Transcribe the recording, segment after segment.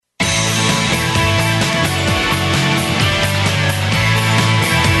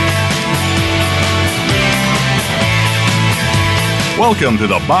Welcome to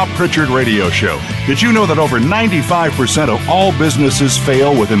the Bob Pritchard Radio Show. Did you know that over 95% of all businesses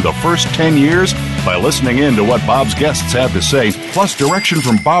fail within the first 10 years? By listening in to what Bob's guests have to say, plus direction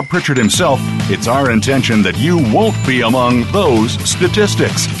from Bob Pritchard himself, it's our intention that you won't be among those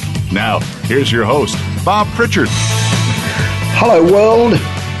statistics. Now, here's your host, Bob Pritchard. Hello, world.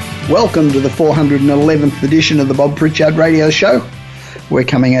 Welcome to the 411th edition of the Bob Pritchard Radio Show. We're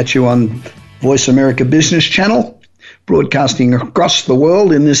coming at you on Voice America Business Channel, broadcasting across the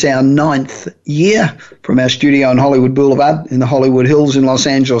world in this our 9th year from our studio on Hollywood Boulevard in the Hollywood Hills in Los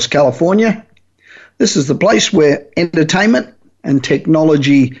Angeles, California. This is the place where entertainment and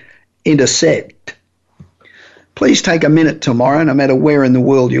technology intersect. Please take a minute tomorrow, no matter where in the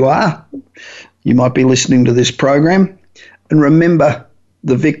world you are. You might be listening to this program, and remember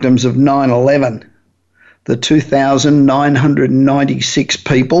the victims of 9/11, the 2,996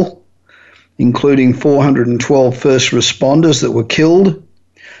 people, including 412 first responders that were killed,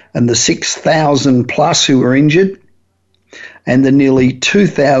 and the 6,000 plus who were injured, and the nearly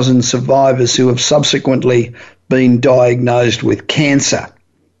 2,000 survivors who have subsequently been diagnosed with cancer.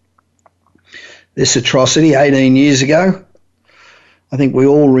 This atrocity 18 years ago, I think we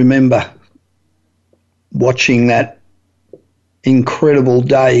all remember watching that incredible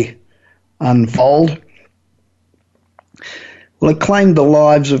day unfold. Well, it claimed the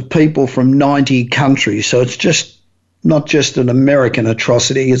lives of people from 90 countries, so it's not just an American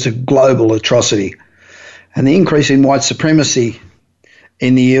atrocity, it's a global atrocity. And the increase in white supremacy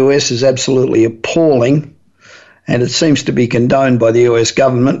in the US is absolutely appalling, and it seems to be condoned by the US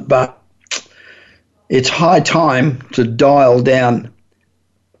government, but it's high time to dial down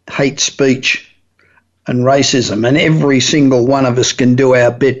hate speech and racism, and every single one of us can do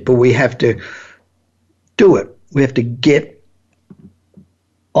our bit, but we have to do it. We have to get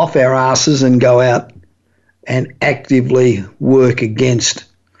off our asses and go out and actively work against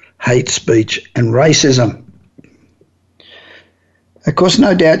hate speech and racism. Of course,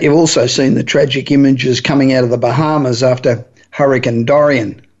 no doubt you've also seen the tragic images coming out of the Bahamas after Hurricane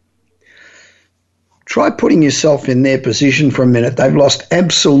Dorian. Try putting yourself in their position for a minute. They've lost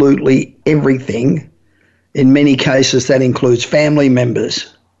absolutely everything. In many cases, that includes family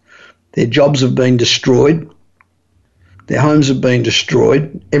members. Their jobs have been destroyed. Their homes have been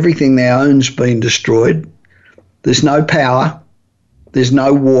destroyed. Everything they own's been destroyed. There's no power. There's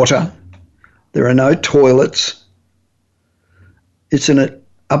no water. There are no toilets. It's an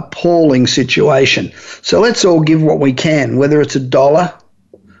appalling situation. So let's all give what we can, whether it's $1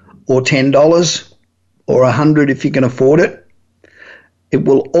 or $10 or $100 if you can afford it. It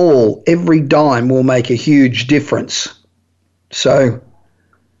will all, every dime will make a huge difference. So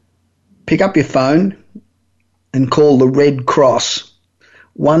pick up your phone and call the Red Cross,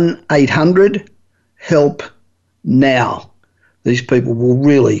 1-800-HELP-NOW. These people will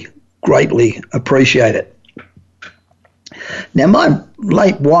really greatly appreciate it. Now, my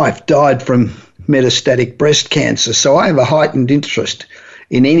late wife died from metastatic breast cancer, so I have a heightened interest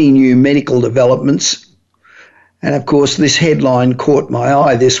in any new medical developments. And, of course, this headline caught my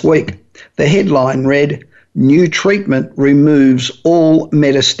eye this week. The headline read, "New treatment removes all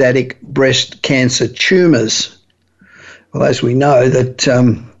metastatic breast cancer tumours." Well, as we know, that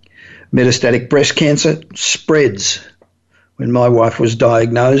metastatic breast cancer spreads. When my wife was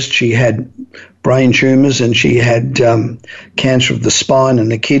diagnosed, she had brain tumours and she had cancer of the spine and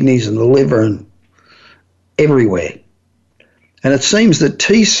the kidneys and the liver and everywhere. And it seems that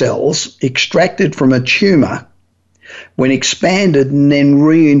T cells extracted from a tumour, when expanded and then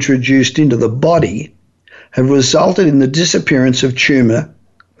reintroduced into the body, have resulted in the disappearance of tumour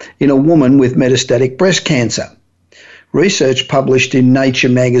in a woman with metastatic breast cancer. Research published in Nature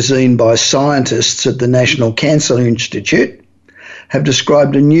magazine by scientists at the National Cancer Institute have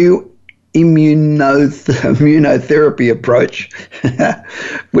described a new immunotherapy approach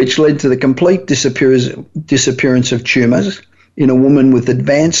which led to the complete disappearance of tumours in a woman with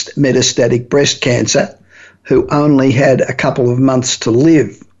advanced metastatic breast cancer who only had a couple of months to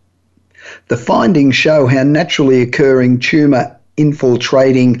live. The findings show how naturally occurring tumour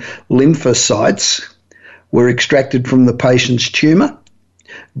infiltrating lymphocytes were extracted from the patient's tumour,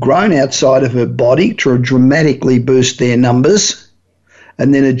 grown outside of her body to dramatically boost their numbers,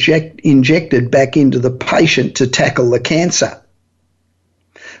 and then injected back into the patient to tackle the cancer.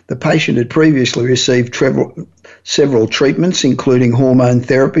 The patient had previously received several treatments, including hormone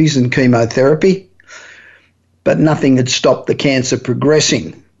therapies and chemotherapy, but nothing had stopped the cancer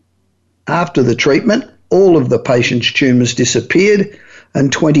progressing. After the treatment, all of the patient's tumours disappeared, and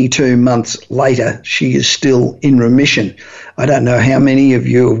 22 months later, she is still in remission. I don't know how many of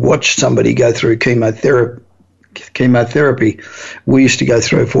you have watched somebody go through chemotherapy chemotherapy we used to go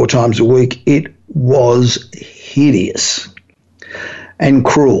 3 or 4 times a week. It was hideous and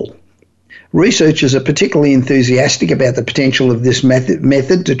cruel. Researchers are particularly enthusiastic about the potential of this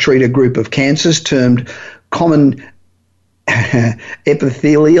method to treat a group of cancers termed common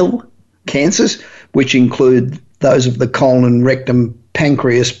epithelial cancers, which include those of the colon, rectum,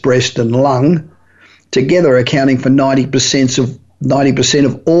 pancreas, breast and lung, together accounting for 90%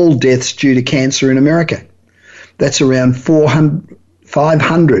 of all deaths due to cancer in America. That's around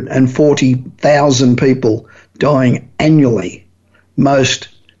 540,000 people dying annually, most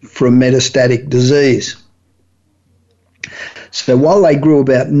from metastatic disease. So while they grew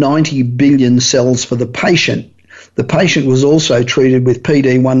about 90 billion cells for the patient was also treated with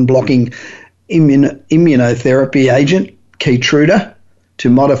PD-1 blocking immunotherapy agent, Keytruda, to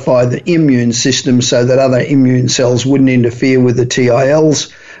modify the immune system so that other immune cells wouldn't interfere with the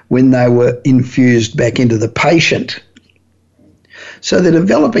TILs when they were infused back into the patient. So they're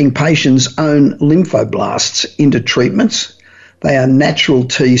developing patients' own lymphoblasts into treatments. They are natural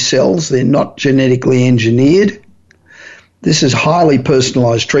T cells. They're not genetically engineered. This is highly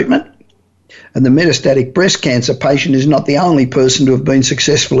personalised treatment. And the metastatic breast cancer patient is not the only person to have been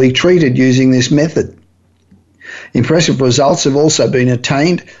successfully treated using this method. Impressive results have also been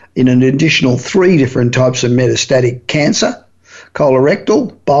attained in an additional 3 different types of metastatic cancer: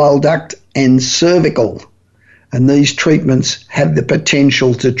 colorectal, bile duct, and cervical. And these treatments have the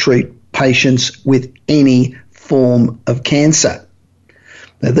potential to treat patients with any form of cancer.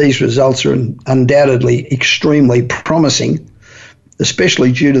 Now, these results are undoubtedly extremely promising,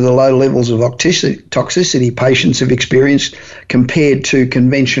 especially due to the low levels of toxicity patients have experienced compared to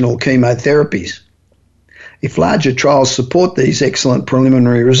conventional chemotherapies. If larger trials support these excellent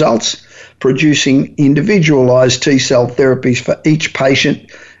preliminary results, producing individualised T-cell therapies for each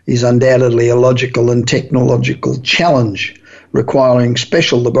patient is undoubtedly a logical and technological challenge, requiring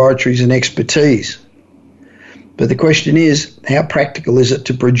special laboratories and expertise. But the question is, how practical is it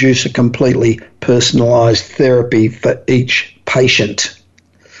to produce a completely personalised therapy for each patient?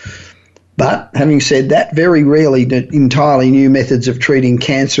 But having said that, very rarely do entirely new methods of treating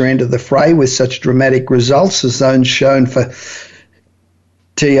cancer enter the fray with such dramatic results as those shown for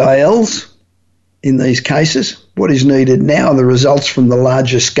TILs in these cases. What is needed now are the results from the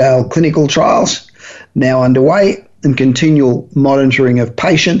larger scale clinical trials now underway and continual monitoring of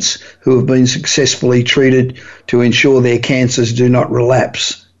patients who have been successfully treated to ensure their cancers do not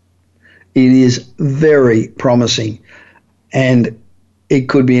relapse. It is very promising, and it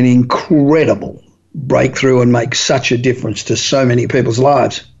could be an incredible breakthrough and make such a difference to so many people's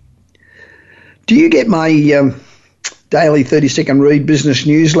lives. Do you get my daily 30-second read business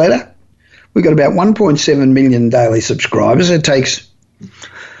newsletter? We've got about 1.7 million daily subscribers. It takes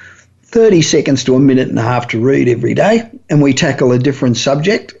 30 seconds to a minute and a half to read every day, and we tackle a different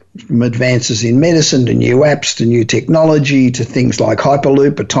subject, from advances in medicine to new apps to new technology to things like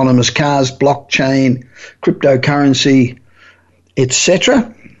Hyperloop, autonomous cars, blockchain, cryptocurrency,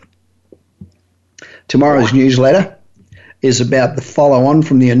 etc. Tomorrow's newsletter is about the follow-on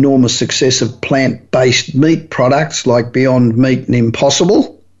from the enormous success of plant-based meat products like Beyond Meat and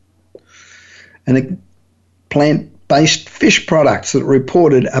Impossible, and plant-based fish products that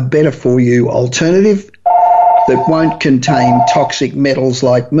reported a better-for-you alternative that won't contain toxic metals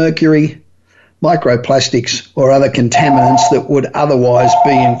like mercury, microplastics, or other contaminants that would otherwise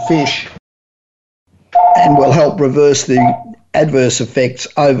be in fish, and will help reverse the adverse effects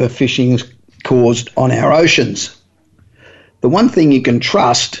overfishing caused on our oceans. The one thing you can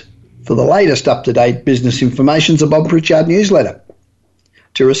trust for the latest up-to-date business information is the Bob Pritchard newsletter.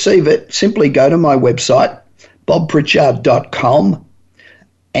 To receive it, simply go to my website, bobpritchard.com,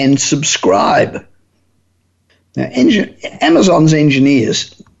 and subscribe. Now, Amazon's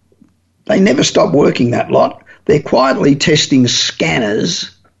engineers, they never stop working that lot. They're quietly testing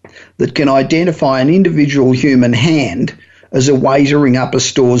scanners that can identify an individual human hand as a way to ring up a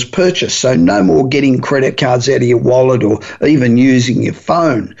store's purchase. So no more getting credit cards out of your wallet or even using your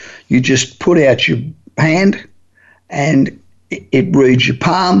phone. You just put out your hand and it reads your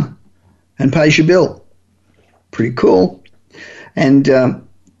palm and pays your bill. Pretty cool. And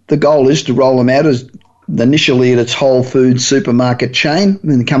the goal is to roll them out as initially at its Whole Foods supermarket chain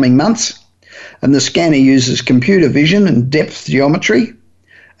in the coming months. And the scanner uses computer vision and depth geometry,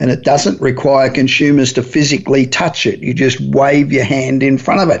 and it doesn't require consumers to physically touch it. You just wave your hand in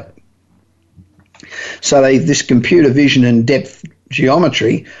front of it. So this computer vision and depth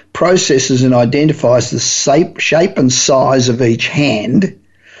geometry processes and identifies the shape and size of each hand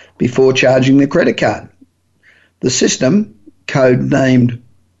before charging the credit card. The system, codenamed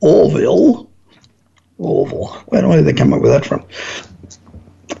Orville, Awful. Where did they come up with that from?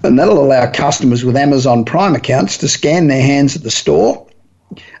 And that'll allow customers with Amazon Prime accounts to scan their hands at the store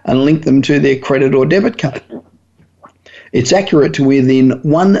and link them to their credit or debit card. It's accurate to within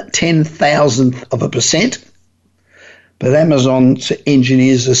 1/10,000%, but Amazon's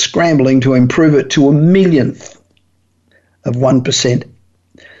engineers are scrambling to improve it to 1/1,000,000th of 1%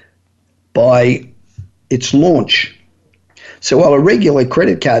 by its launch. So while a regular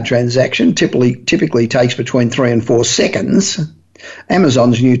credit card transaction typically takes between 3 and 4 seconds,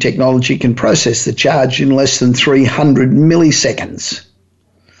 Amazon's new technology can process the charge in less than 300 milliseconds.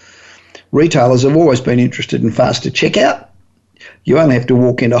 Retailers have always been interested in faster checkout. You only have to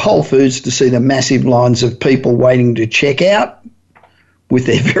walk into Whole Foods to see the massive lines of people waiting to check out with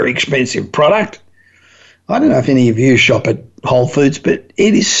their very expensive product. I don't know if any of you shop at Whole Foods, but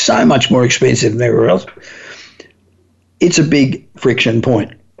it is so much more expensive than everywhere else. It's a big friction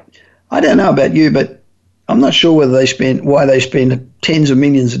point. I don't know about you, but I'm not sure why they spend tens of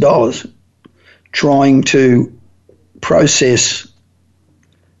millions of dollars trying to process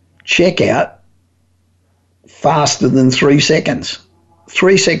checkout faster than 3 seconds.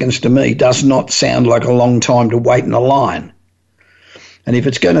 3 seconds to me does not sound like a long time to wait in a line. And if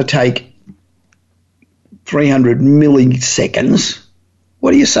it's going to take 300 milliseconds,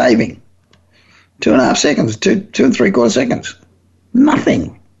 what are you saving? 2.5 seconds, two and 3/4 seconds.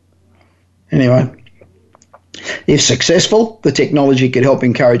 Nothing. Anyway, if successful, the technology could help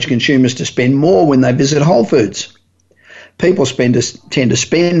encourage consumers to spend more when they visit Whole Foods. People tend to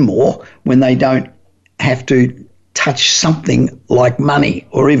spend more when they don't have to touch something like money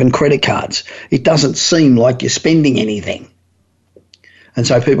or even credit cards. It doesn't seem like you're spending anything. And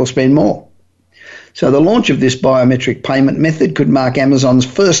so people spend more. So the launch of this biometric payment method could mark Amazon's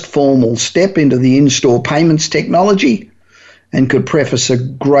first formal step into the in-store payments technology and could preface a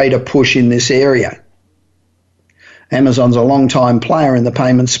greater push in this area. Amazon's a long-time player in the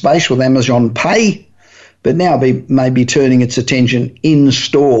payment space with Amazon Pay, but now may be turning its attention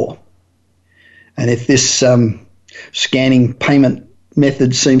in-store. And if this scanning payment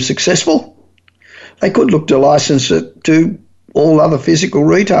method seems successful, they could look to license it to all other physical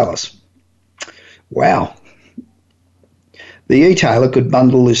retailers. Wow. The e-tailer could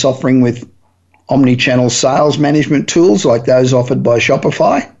bundle this offering with omni-channel sales management tools like those offered by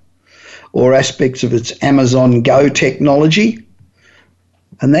Shopify or aspects of its Amazon Go technology,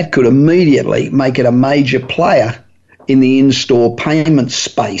 and that could immediately make it a major player in the in-store payment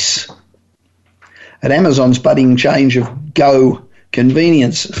space. At Amazon's budding change of Go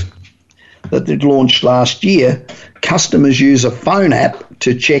conveniences that it launched last year, customers use a phone app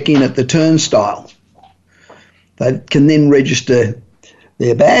to check in at the turnstile. They can then register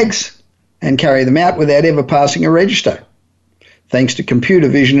their bags and carry them out without ever passing a register, thanks to computer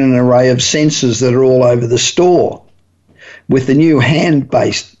vision and an array of sensors that are all over the store. With the new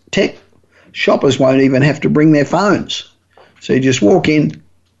hand-based tech, shoppers won't even have to bring their phones. So you just walk in,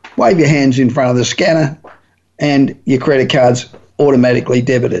 wave your hands in front of the scanner, and your credit card's automatically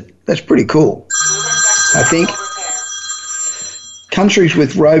debited. That's pretty cool, I think. Countries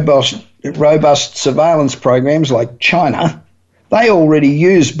with robust surveillance programs like China, they already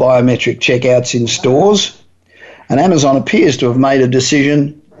use biometric checkouts in stores, and Amazon appears to have made a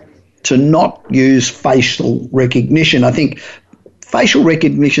decision to not use facial recognition. I think facial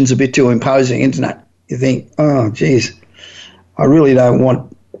recognition's a bit too imposing, isn't it? You think, oh, geez, I really don't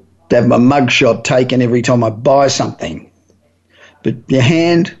want to have my mugshot taken every time I buy something. But your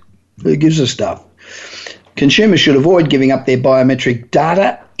hand, who gives a stuff? Consumers should avoid giving up their biometric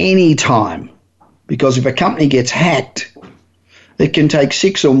data anytime, because if a company gets hacked, it can take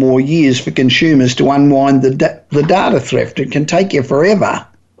 6 or more years for consumers to unwind the data theft. It can take you forever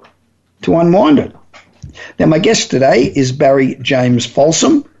to unwind it. Now, my guest today is Barry James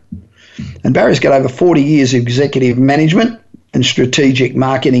Folsom, and Barry's got over 40 years of executive management and strategic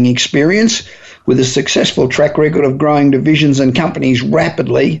marketing experience with a successful track record of growing divisions and companies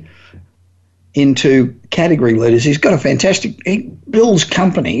rapidly into category leaders. He's got he builds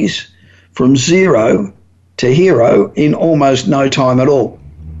companies from zero to hero in almost no time at all.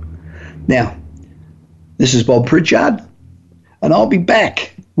 Now, this is Bob Pritchard, and I'll be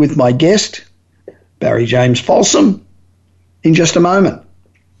back with my guest, Barry James Folsom, in just a moment.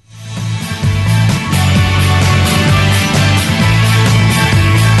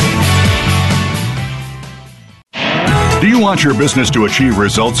 Do you want your business to achieve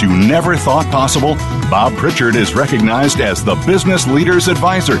results you never thought possible? Bob Pritchard is recognized as the Business Leader's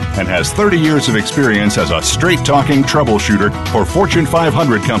Advisor and has 30 years of experience as a straight-talking troubleshooter for Fortune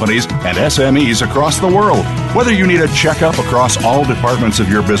 500 companies and SMEs across the world. Whether you need a checkup across all departments of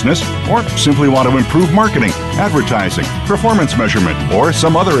your business or simply want to improve marketing, advertising, performance measurement, or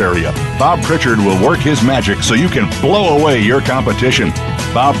some other area, Bob Pritchard will work his magic so you can blow away your competition.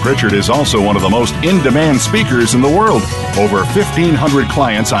 Bob Pritchard is also one of the most in-demand speakers in the world. Over 1,500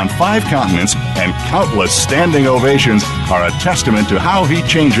 clients on 5 continents and countless standing ovations are a testament to how he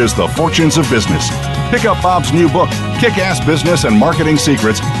changes the fortunes of business. Pick up Bob's new book, Kick-Ass Business and Marketing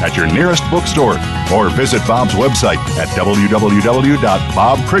Secrets, at your nearest bookstore or visit Bob's website at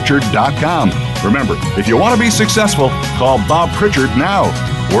www.bobpritchard.com. Remember, if you want to be successful, call Bob Pritchard now.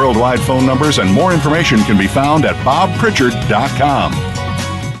 Worldwide phone numbers and more information can be found at bobpritchard.com.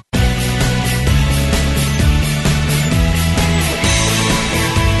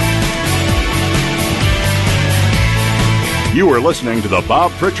 You are listening to the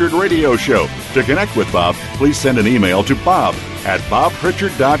Bob Pritchard Radio Show. To connect with Bob, please send an email to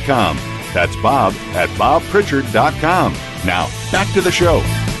bob@bobpritchard.com. That's bob@bobpritchard.com. Now, back to the show.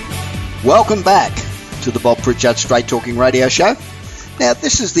 Welcome back to the Bob Pritchard Straight Talking Radio Show. Now,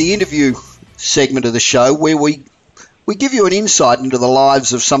 this is the interview segment of the show where we give you an insight into the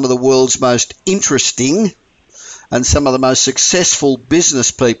lives of some of the world's most interesting and some of the most successful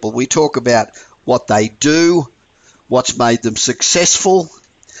business people. We talk about what they do, what's made them successful,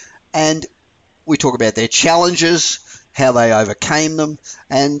 and we talk about their challenges, how they overcame them,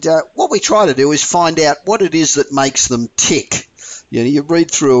 and what we try to do is find out what it is that makes them tick. You know, you read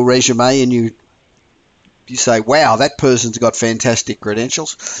through a resume and you say, wow, that person's got fantastic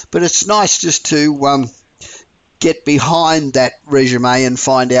credentials, but it's nice just to get behind that resume and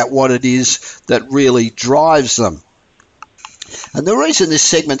find out what it is that really drives them. And the reason this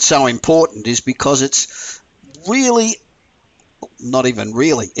segment's so important is because it's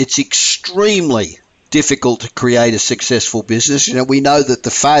it's extremely difficult to create a successful business. You know, we know that the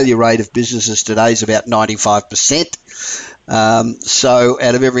failure rate of businesses today is about 95%. So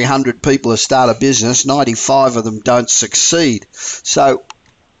out of every 100 people who start a business, 95 of them don't succeed. So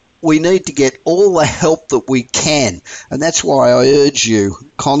we need to get all the help that we can. And that's why I urge you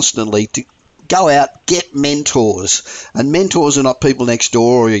constantly to go out, get mentors. And mentors are not people next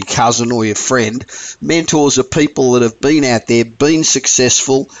door or your cousin or your friend. Mentors are people that have been out there, been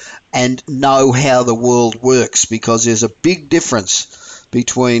successful, and know how the world works, because there's a big difference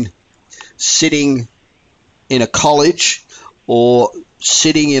between sitting in a college or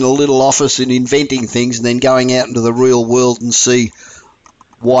sitting in a little office and inventing things and then going out into the real world and see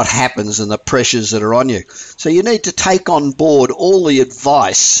what happens and the pressures that are on you. So you need to take on board all the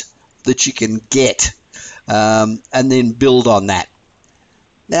advice that you can get and then build on that.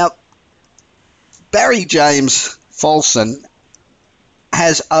 Now, Barry James Folsom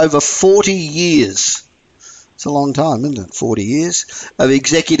has over 40 years, it's a long time, isn't it, 40 years, of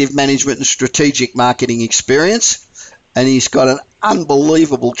executive management and strategic marketing experience, and he's got an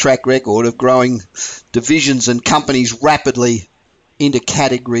unbelievable track record of growing divisions and companies rapidly into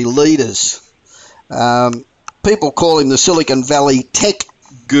category leaders. People call him the Silicon Valley tech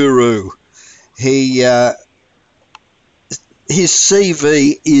guru. His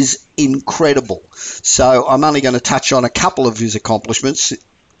CV is incredible. So I'm only going to touch on a couple of his accomplishments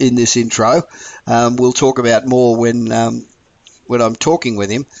in this intro. We'll talk about more when I'm talking with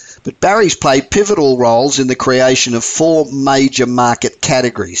him. But Barry's played pivotal roles in the creation of 4 major market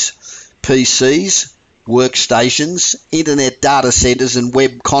categories: PCs, workstations, internet data centers, and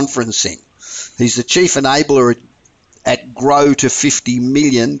web conferencing. He's the chief enabler at Grow to $50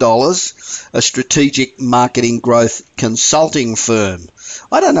 million, a strategic marketing growth consulting firm.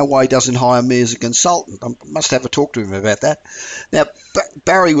 I don't know why he doesn't hire me as a consultant. I must have a talk to him about that. Now,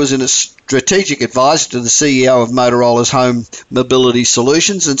 Barry was a strategic advisor to the CEO of Motorola's Home Mobility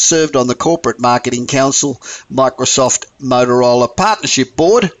Solutions and served on the Corporate Marketing Council Microsoft Motorola Partnership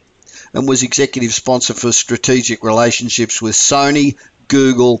Board, and was executive sponsor for strategic relationships with Sony,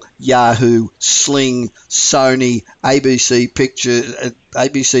 Google, Yahoo, Sling, Sony, ABC Pictures,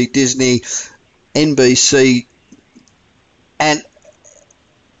 ABC Disney, NBC, and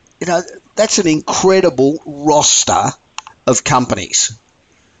you know, that's an incredible roster of companies.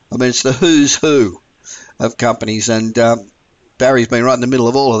 I mean, it's the who's who of companies, and Barry's been right in the middle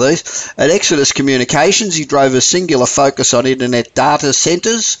of all of these. At Exodus Communications, he drove a singular focus on internet data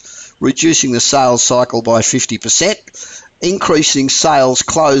centers, reducing the sales cycle by 50%, increasing sales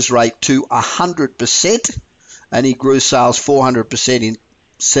close rate to 100%, and he grew sales 400% in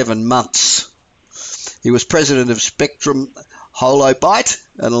 7 months. He was president of Spectrum Holobyte,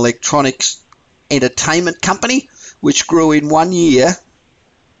 an electronics entertainment company, which grew in 1 year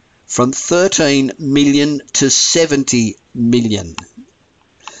from 13 million to 70 million.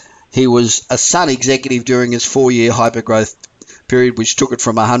 He was a Sun executive during his 4-year hypergrowth period, which took it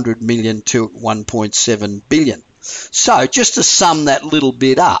from 100 million to 1.7 billion. So just to sum that little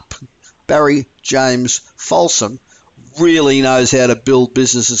bit up, Barry James Folsom really knows how to build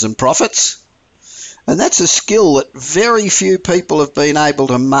businesses and profits. And that's a skill that very few people have been able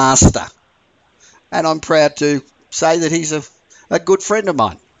to master. And I'm proud to say that he's a good friend of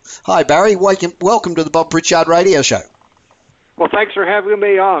mine. Hi, Barry. Welcome to the Bob Pritchard Radio Show. Well, thanks for having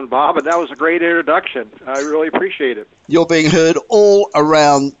me on, Bob, and that was a great introduction. I really appreciate it. You're being heard all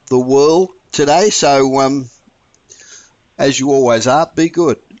around the world today, so as you always are, be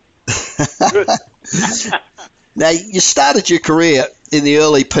good. Good. Now, you started your career in the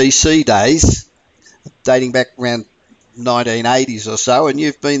early PC days, dating back around 1980s or so, and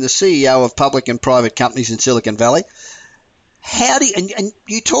you've been the CEO of public and private companies in Silicon Valley. How do you, and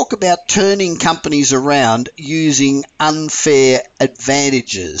you talk about turning companies around using unfair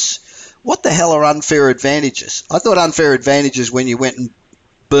advantages. What the hell are unfair advantages? I thought unfair advantages when you went and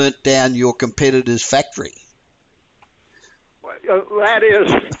burnt down your competitor's factory. That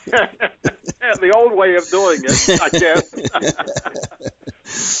is the old way of doing it, I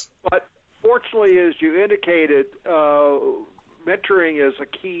guess. But fortunately, as you indicated, mentoring is a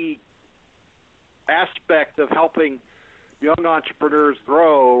key aspect of helping young entrepreneurs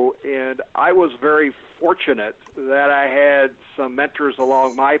grow, and I was very fortunate that I had some mentors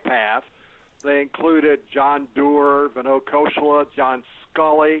along my path. They included John Doerr, Vinod Khosla, John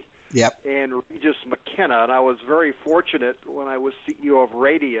Scully, Yep. and Regis McKenna. And I was very fortunate when I was CEO of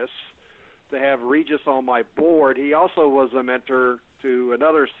Radius to have Regis on my board. He also was a mentor to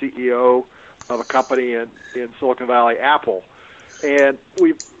another CEO of a company in Silicon Valley, Apple. And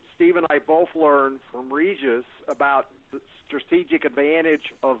Steve and I both learned from Regis about the strategic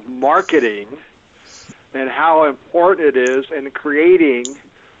advantage of marketing and how important it is in creating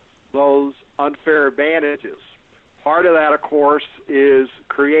those unfair advantages. Part of that, of course, is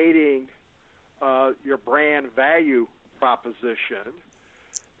creating your brand value proposition.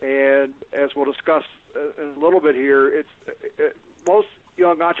 And as we'll discuss in a little bit here, most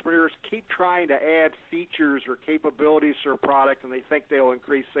young entrepreneurs keep trying to add features or capabilities to a product, and they think they'll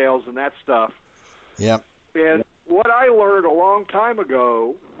increase sales and that stuff. Yeah. And what I learned a long time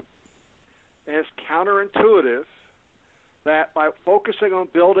ago, and it's counterintuitive, that by focusing on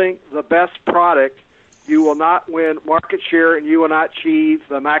building the best product, you will not win market share and you will not achieve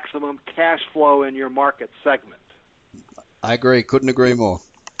the maximum cash flow in your market segment. I agree. Couldn't agree more.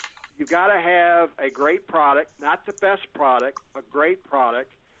 You've got to have a great product, not the best product, a great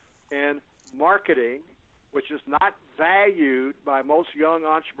product, and marketing, which is not valued by most young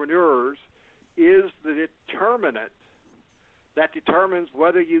entrepreneurs, is the determinant that determines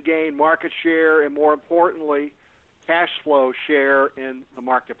whether you gain market share and, more importantly, cash flow share in the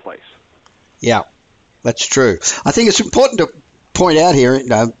marketplace. Yeah, that's true. I think it's important to point out here,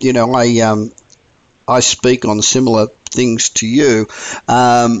 I speak on similar things to you.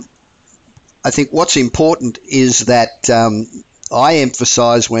 I think what's important is that I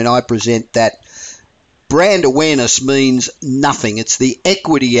emphasize when I present that brand awareness means nothing. It's the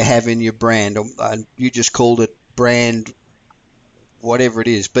equity you have in your brand. You just called it brand whatever it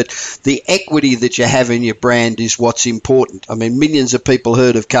is, but the equity that you have in your brand is what's important. I mean, millions of people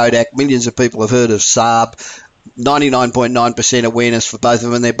heard of Kodak, millions of people have heard of Saab, 99.9% awareness for both of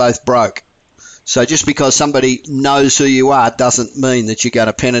them, and they're both broke. So just because somebody knows who you are doesn't mean that you're going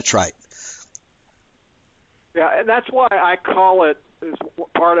to penetrate. Yeah, and that's why I call it, as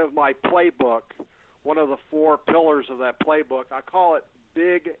part of my playbook, one of the 4 pillars of that playbook, I call it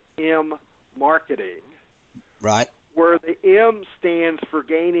Big M marketing. Right. Where the M stands for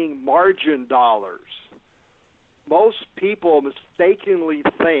gaining margin dollars. Most people mistakenly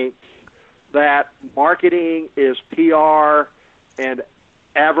think that marketing is PR and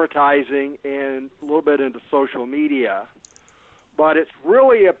advertising and a little bit into social media, but it's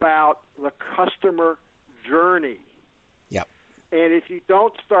really about the customer journey. Yep. And if you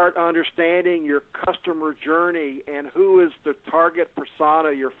don't start understanding your customer journey and who is the target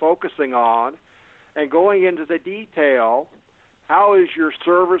persona you're focusing on, and going into the detail, how is your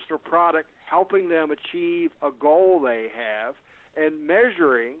service or product helping them achieve a goal they have, and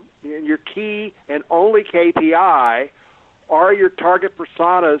measuring in your key and only KPI, are your target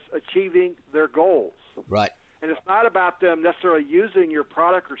personas achieving their goals? Right. And it's not about them necessarily using your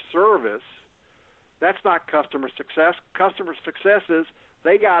product or service. That's not customer success. Customer success is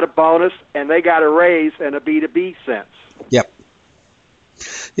they got a bonus and they got a raise in a B2B sense. Yep.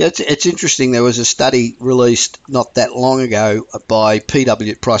 Yeah, it's interesting. There was a study released not that long ago by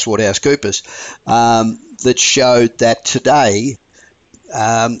PricewaterhouseCoopers that showed that today,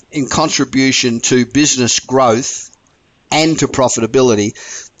 in contribution to business growth and to profitability,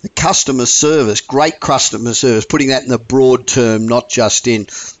 the customer service, great customer service, putting that in the broad term, not just in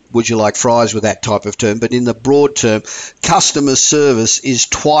would you like fries with that type of term, but in the broad term, customer service is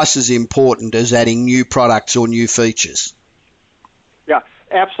twice as important as adding new products or new features. Yeah,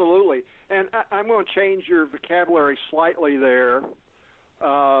 absolutely. And I'm going to change your vocabulary slightly there.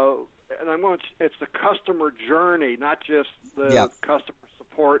 And it's the customer journey, not just the customer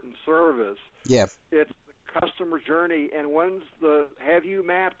support and service. Yeah. It's the customer journey, and have you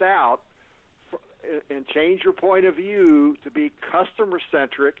mapped out and change your point of view to be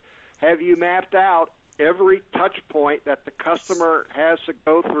customer-centric? Have you mapped out every touch point that the customer has to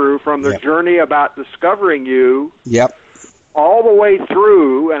go through from their journey about discovering you all the way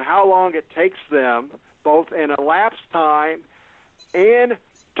through, and how long it takes them, both in elapsed time and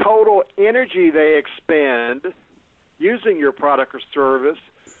total energy they expend using your product or service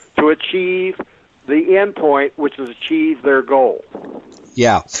to achieve the end point, which is achieve their goal?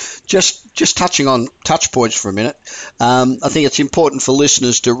 Yeah, just touching on touch points for a minute. I think it's important for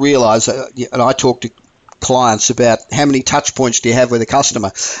listeners to realize, and I talk to clients about how many touch points do you have with a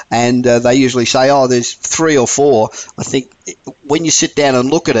customer, and they usually say, there's 3 or 4. I think when you sit down and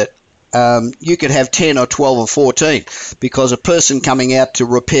look at it, you could have 10 or 12 or 14, because a person coming out to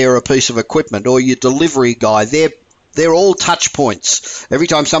repair a piece of equipment, or your delivery guy, they're all touch points. Every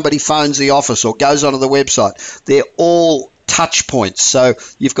time somebody phones the office or goes onto the website, they're all touch points. So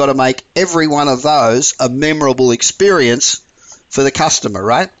you've got to make every one of those a memorable experience for the customer,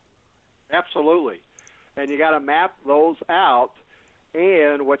 right? Absolutely. And you got to map those out.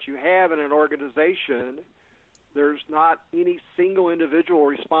 And what you have in an organization, there's not any single individual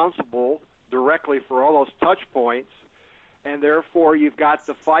responsible directly for all those touch points. And therefore, you've got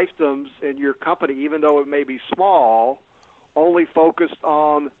the fiefdoms in your company, even though it may be small, only focused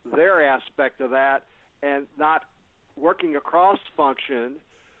on their aspect of that and not working across function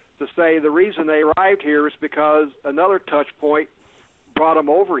to say the reason they arrived here is because another touch point brought them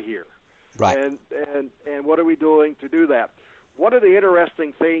over here. Right. And what are we doing to do that? One of the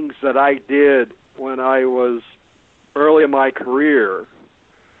interesting things that I did when I was early in my career,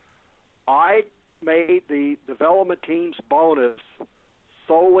 I made the development team's bonus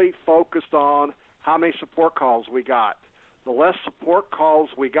solely focused on how many support calls we got. The less support calls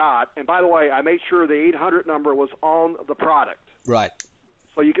we got, and by the way, I made sure the 800 number was on the product. Right.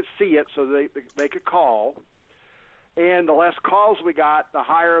 So you could see it, so they could call. And the less calls we got, the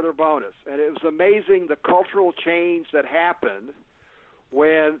higher their bonus. And it was amazing the cultural change that happened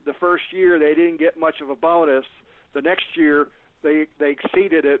when the first year they didn't get much of a bonus. The next year, they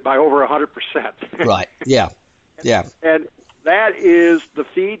exceeded it by over 100%. Right, yeah. And that is the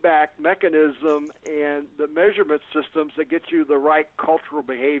feedback mechanism and the measurement systems that get you the right cultural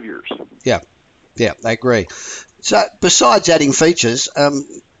behaviors. Yeah, I agree. So besides adding features,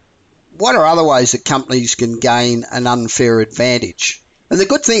 what are other ways that companies can gain an unfair advantage? And the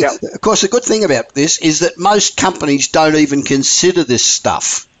good thing, of course, the good thing about this is that most companies don't even consider this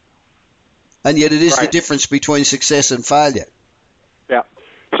stuff. And yet it is the difference between success and failure. Yeah.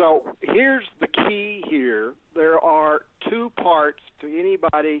 So here's the key here. There are 2 parts to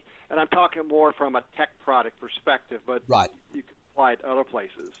anybody, and I'm talking more from a tech product perspective, but you can apply it to other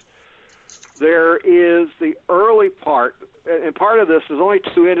places. There is the early part, and part of this is only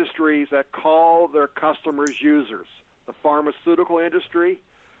 2 industries that call their customers users, the pharmaceutical industry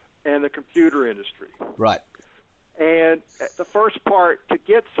and the computer industry. Right. And the first part, to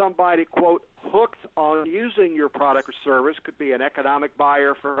get somebody, quote, hooked on using your product or service, could be an economic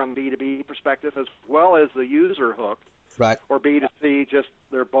buyer from B2B perspective as well as the user hooked. Right. Or B2C, just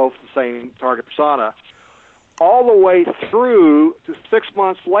they're both the same target persona. All the way through to 6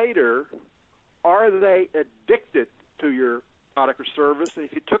 months later, are they addicted to your product or service? And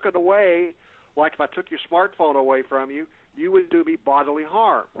if you took it away, like if I took your smartphone away from you, you would do me bodily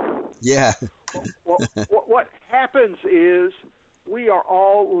harm. Yeah. Well, what happens is we are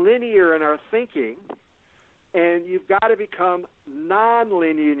all linear in our thinking, and you've got to become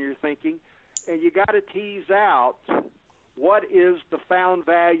non-linear in your thinking, and you got to tease out what is the found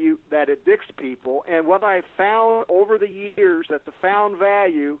value that addicts people. And what I've found over the years that the found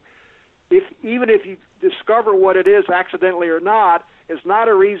value even if you discover what it is accidentally or not, is not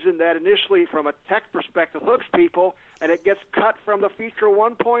a reason that initially from a tech perspective hooks people and it gets cut from the feature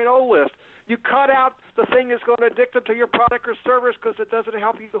 1.0 list. You cut out the thing that's going to addict them to your product or service because it doesn't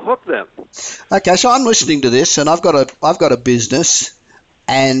help you to hook them. Okay, so I'm listening to this, and I've got a business,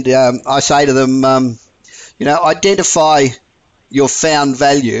 and I say to them, identify your found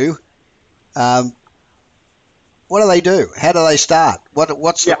value. What do they do? How do they start?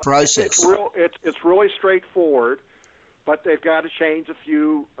 What's the process? It's really straightforward, but they've got to change a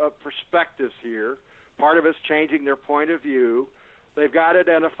few perspectives here. Part of it's changing their point of view. They've got to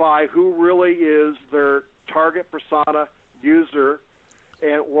identify who really is their target persona user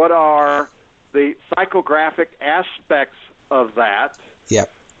and what are the psychographic aspects of that. Yep.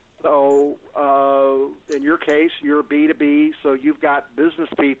 So in your case, you're B2B, so you've got business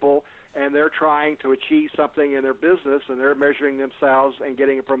people, and they're trying to achieve something in their business, and they're measuring themselves and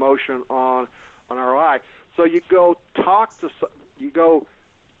getting a promotion on ROI. So you go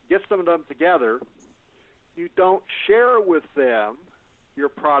get some of them together. You don't share with them your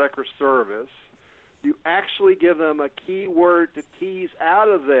product or service. You actually give them a keyword to tease out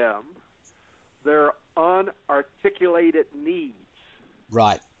of them their unarticulated needs.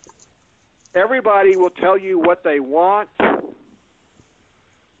 Right. Everybody will tell you what they want.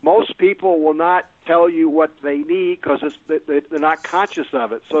 Most people will not tell you what they need because they're not conscious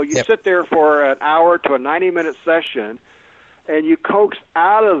of it. So you sit there for an hour to a 90-minute session, and you coax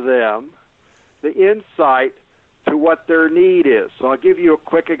out of them the insight to what their need is. So I'll give you a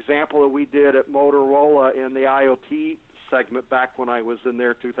quick example that we did at Motorola in the IoT segment back when I was in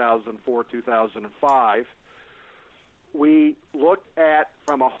there 2004, 2005. We looked at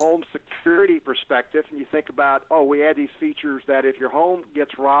from a home security perspective, and you think about, we add these features that if your home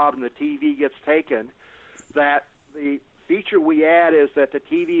gets robbed and the TV gets taken, that the feature we add is that the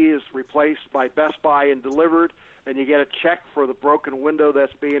TV is replaced by Best Buy and delivered, and you get a check for the broken window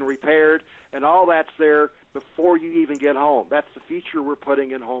that's being repaired, and all that's there before you even get home. That's the feature we're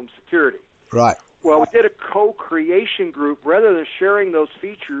putting in home security. Right. Well, we did a co-creation group. Rather than sharing those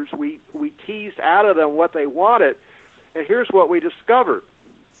features, we teased out of them what they wanted, and here's what we discovered.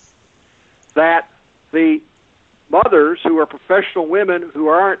 That the mothers who are professional women who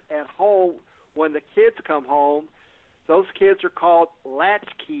aren't at home when the kids come home, those kids are called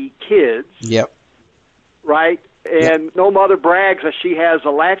latchkey kids. Yep. Right? And no mother brags that she has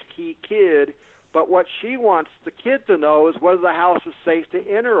a latchkey kid, but what she wants the kid to know is whether the house is safe to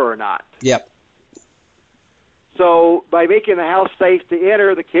enter or not. Yep. So by making the house safe to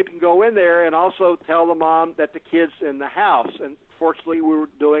enter, the kid can go in there and also tell the mom that the kid's in the house. And fortunately, we were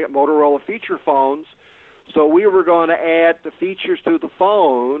doing it Motorola feature phones, so we were going to add the features to the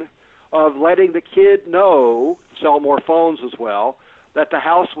phone of letting the kid know, sell more phones as well, that the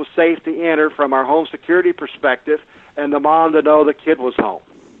house was safe to enter from our home security perspective, and the mom to know the kid was home.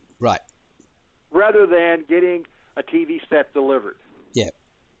 Right. Rather than getting a TV set delivered. Yeah.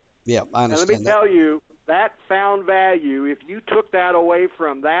 Yeah, I understand. And let me tell you, that found value, if you took that away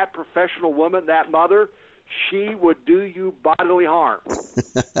from that professional woman, that mother, she would do you bodily harm.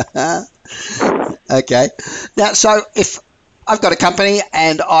 Okay. Now, so if I've got a company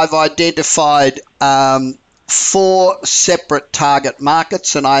and I've identified 4 separate target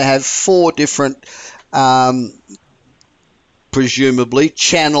markets and I have 4 different, presumably,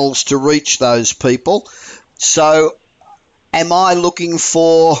 channels to reach those people. So am I looking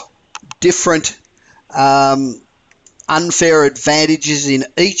for different unfair advantages in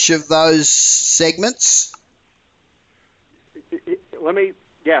each of those segments? Let me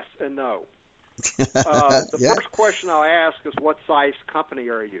yes and no. The first question I'll ask is, what size company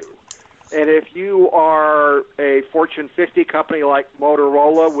are you? And if you are a Fortune 50 company like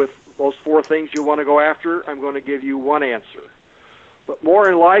Motorola with those 4 things you want to go after, I'm going to give you one answer. But more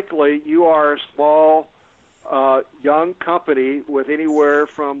than likely, you are a small, young company with anywhere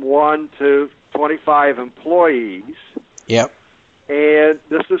from 1 to 25 employees. Yep. And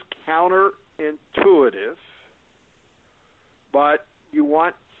this is counterintuitive, but you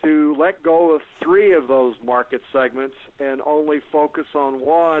want to let go of 3 of those market segments and only focus on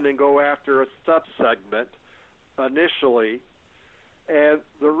 1 and go after a sub-segment initially. And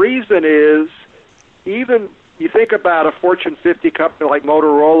the reason is, even you think about a Fortune 50 company like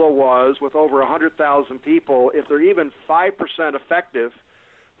Motorola was with over 100,000 people, if they're even 5% effective,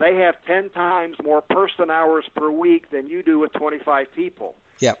 they have 10 times more person hours per week than you do with 25 people.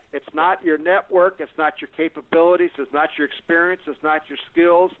 Yep. It's not your network, it's not your capabilities, it's not your experience, it's not your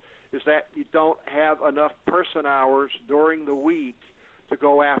skills, it's that you don't have enough person hours during the week to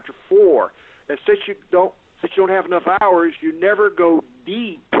go after 4. And since you don't have enough hours, you never go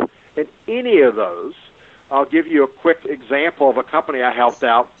deep in any of those. I'll give you a quick example of a company I helped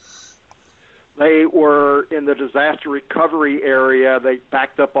out. They were in the disaster recovery area. They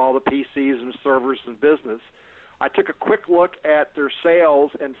backed up all the PCs and servers and business. I took a quick look at their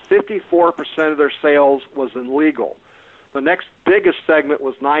sales, and 54% of their sales was in legal. The next biggest segment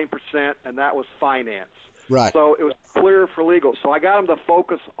was 9%, and that was finance. Right. So it was clear for legal. So I got them to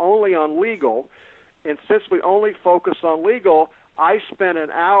focus only on legal, and since we only focus on legal, I spent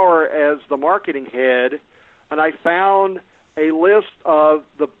an hour as the marketing head, and I found a list of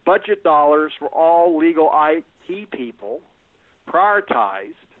the budget dollars for all legal IT people,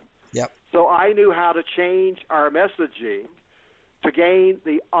 prioritized. Yep. So I knew how to change our messaging to gain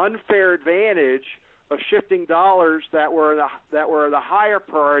the unfair advantage of shifting dollars that were the higher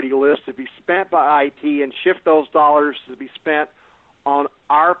priority list to be spent by IT and shift those dollars to be spent on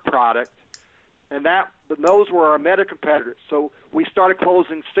our product. And those were our meta competitors. So we started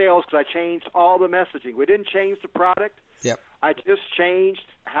closing sales because I changed all the messaging. We didn't change the product. Yep. I just changed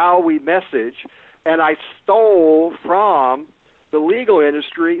how we message, and I stole from the legal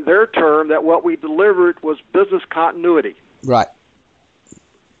industry their term that what we delivered was business continuity. Right.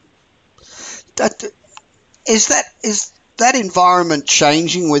 Is that environment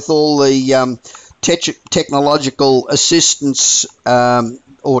changing with all the technological assistance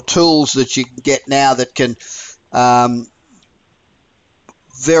or tools that you can get now that can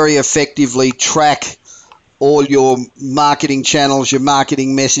very effectively track all your marketing channels, your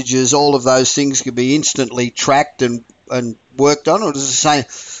marketing messages, all of those things can be instantly tracked and worked on? Or does it say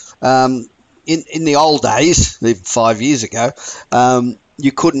in the old days, even 5 years ago,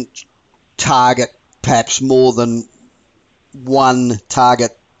 you couldn't target perhaps more than one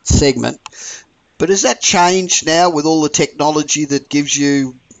target segment? But has that changed now with all the technology that gives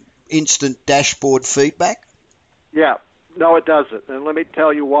you instant dashboard feedback? Yeah, no, it doesn't. And let me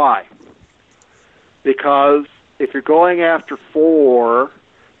tell you why. Because if you're going after 4,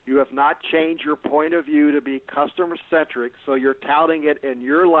 you have not changed your point of view to be customer-centric, so you're touting it in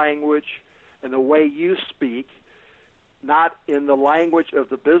your language and the way you speak, not in the language of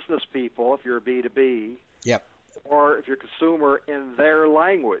the business people, if you're a B2B, yep, or if you're a consumer, in their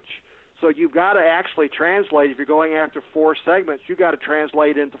language. So you've got to actually translate. If you're going after 4 segments, you've got to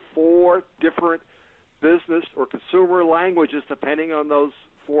translate into 4 different business or consumer languages depending on those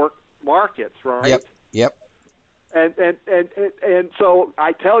 4 markets, right? Yep. And so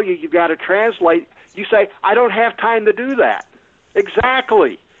I tell you, you've got to translate. You say, I don't have time to do that.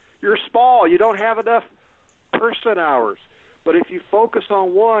 Exactly. You're small. You don't have enough person hours. But if you focus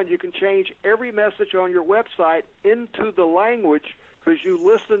on one, you can change every message on your website into the language because you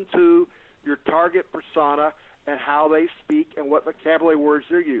listen to your target persona and how they speak and what vocabulary words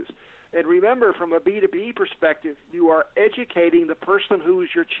they use. And remember, from a B2B perspective, you are educating the person who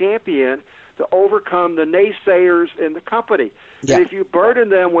is your champion to overcome the naysayers in the company. Yeah. And if you burden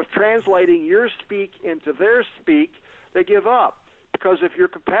them with translating your speak into their speak, they give up. Because if your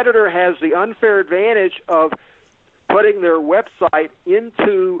competitor has the unfair advantage of putting their website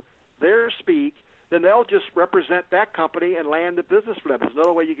into their speak, then they'll just represent that company and land the business for them. There's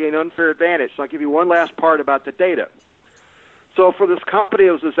another way you gain unfair advantage. So I'll give you one last part about the data. So for this company,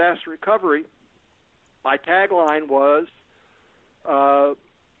 it was disaster recovery. My tagline was,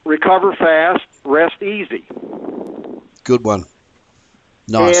 recover fast, rest easy. Good one.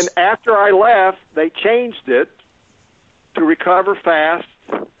 Nice. And after I left, they changed it to recover fast,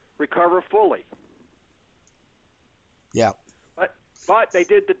 recover fully. Yeah. But they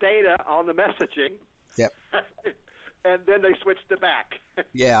did the data on the messaging. Yep. And then they switched it back.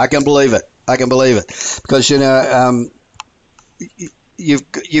 Yeah, I can believe it. Because,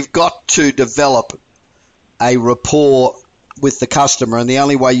 you've got to develop a rapport with the customer, and the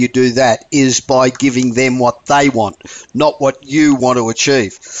only way you do that is by giving them what they want, not what you want to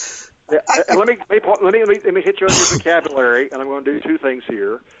achieve. Let me hit you on your vocabulary, and I'm going to do 2 things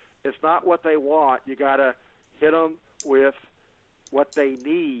here. It's not what they want. You got to hit them with what they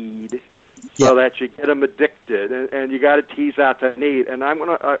need, so that you get them addicted, and you got to tease out that need. And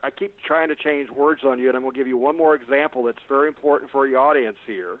I keep trying to change words on you, and I'm going to give you one more example that's very important for your audience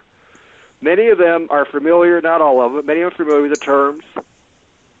here. Many of them are familiar, not all of them, many of them are familiar with the terms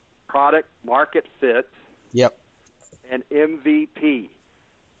product market fit, yep, and MVP.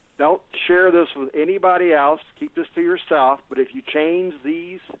 Don't share this with anybody else. Keep this to yourself. But if you change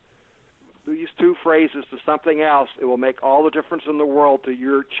these 2 phrases to something else, it will make all the difference in the world to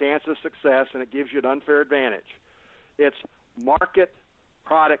your chance of success, and it gives you an unfair advantage. It's market,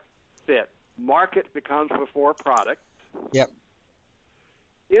 product, fit. Market becomes before product. Yep.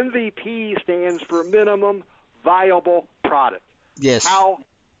 MVP stands for minimum viable product. Yes. How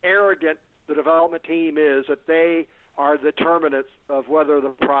arrogant the development team is that they are determinants of whether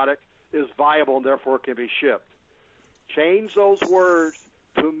the product is viable and therefore can be shipped. Change those words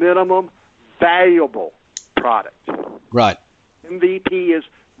to minimum valuable product. Right. MVP is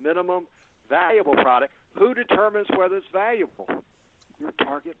minimum valuable product. Who determines whether it's valuable? Your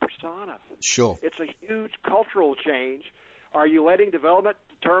target persona. Sure. It's a huge cultural change. Are you letting development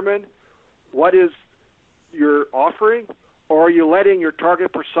determine what is your offering, or are you letting your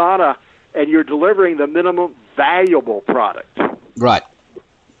target persona and you're delivering the minimum valuable product? Right.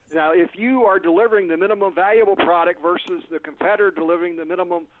 Now, if you are delivering the minimum valuable product versus the competitor delivering the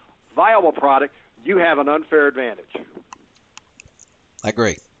minimum viable product, you have an unfair advantage. I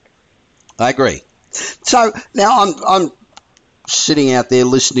agree. So now I'm sitting out there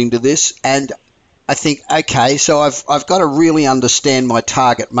listening to this, and I think, okay, so I've got to really understand my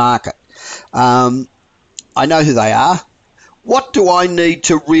target market. I know who they are. What do I need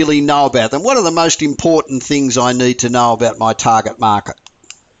to really know about them? What are the most important things I need to know about my target market?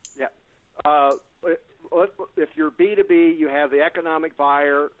 Yeah. If you're B2B, you have the economic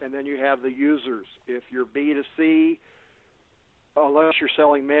buyer, and then you have the users. If you're B2C, unless you're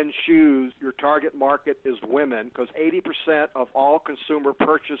selling men's shoes, your target market is women, because 80% of all consumer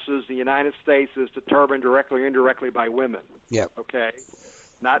purchases in the United States is determined directly or indirectly by women. Yeah. Okay?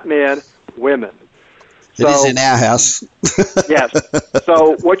 Not men, women. It is in our house. Yes.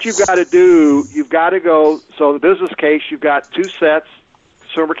 So what you've got to do, you've got to go, so the business case, you've got 2 sets,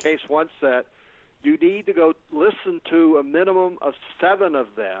 consumer case 1 set. You need to go listen to a minimum of 7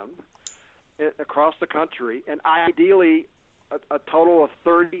 of them across the country, and ideally a total of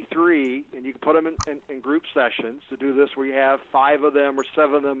 33, and you can put them in group sessions to do this where you have 5 of them or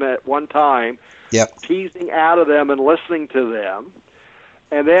 7 of them at one time, Yep. teasing out of them and listening to them.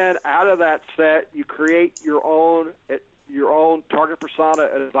 And then out of that set, you create your own target persona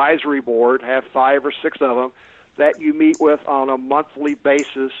advisory board, have 5 or 6 of them, that you meet with on a monthly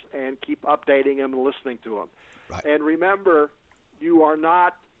basis and keep updating them and listening to them. Right. And remember, you are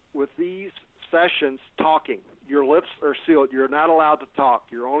not, with these sessions, talking. Your lips are sealed. You're not allowed to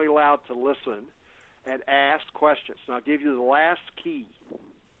talk. You're only allowed to listen and ask questions. And I'll give you the last key.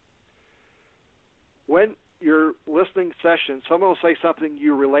 When you're listening session, someone will say something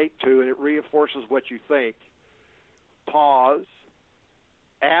you relate to and it reinforces what you think. Pause.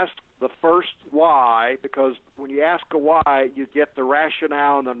 Ask the first why, because when you ask a why, you get the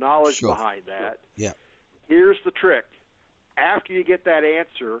rationale and the knowledge Sure. behind that. Yeah. Here's the trick. After you get that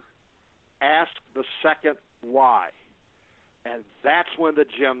answer, ask the second why. And that's when the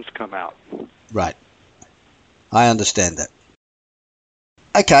gems come out. Right. I understand that.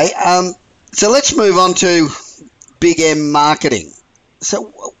 Okay, so let's move on to Big M marketing. So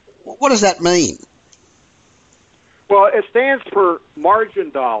what does that mean? Well, it stands for margin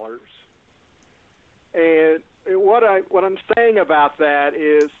dollars. And what I'm saying about that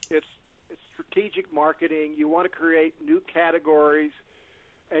is it's strategic marketing. You want to create new categories,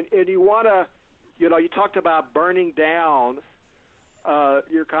 and you want to, you talked about burning down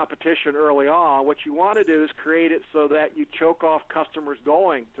your competition early on. What you want to do is create it so that you choke off customers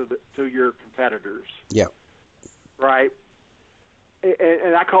going to your competitors. Yeah. Right?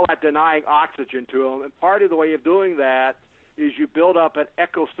 And I call that denying oxygen to them. And part of the way of doing that is you build up an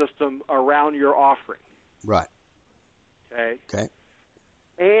ecosystem around your offering. Right. Okay.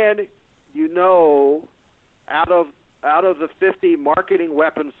 And out of the 50 marketing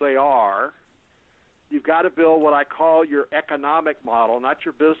weapons they are, you've got to build what I call your economic model, not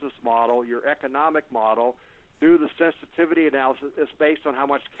your business model, your economic model. Do the sensitivity analysis. It's based on how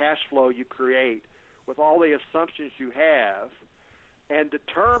much cash flow you create with all the assumptions you have, and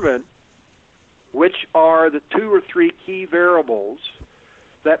determine which are the 2 or 3 key variables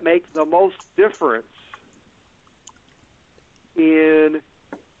that make the most difference in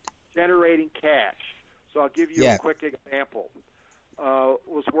generating cash. So I'll give you a quick example.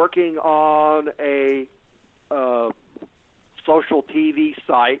 Was working on a social TV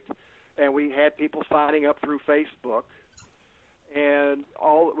site, and we had people signing up through Facebook, and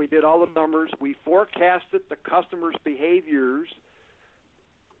we did all the numbers. We forecasted the customers' behaviors.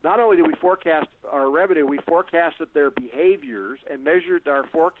 Not only did we forecast our revenue, we forecasted their behaviors and measured our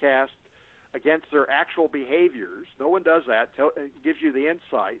forecast against their actual behaviors. No one does that. It gives you the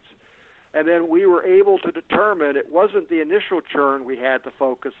insights. And then we were able to determine it wasn't the initial churn we had to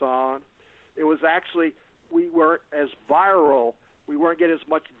focus on. It was actually we weren't as viral. We weren't getting as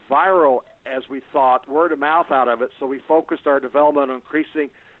much viral as we thought, word of mouth out of it. So we focused our development on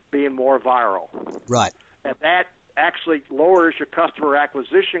increasing being more viral. Right. And that actually lowers your customer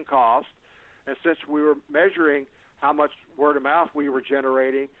acquisition cost. And since we were measuring how much word of mouth we were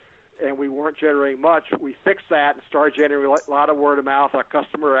generating, and we weren't generating much. We fixed that and started generating a lot of word of mouth. Our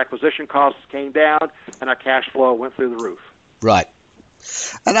customer acquisition costs came down, and our cash flow went through the roof. Right.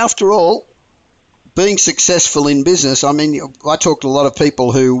 And after all, being successful in business, I mean, I talk to a lot of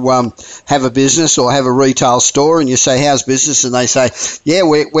people who have a business or have a retail store, and you say, how's business? And they say, yeah,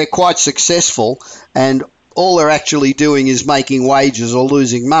 we're quite successful, and all they're actually doing is making wages or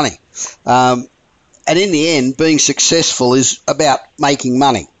losing money. And in the end, being successful is about making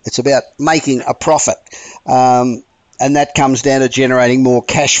money. It's about making a profit. And that comes down to generating more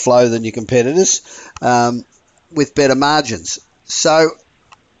cash flow than your competitors with better margins. So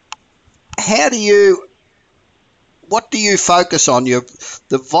what do you focus on?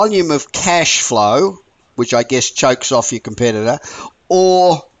 The volume of cash flow, which I guess chokes off your competitor,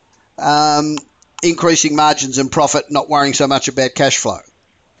 or increasing margins and profit, not worrying so much about cash flow?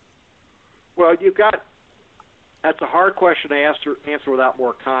 Well, that's a hard question to answer without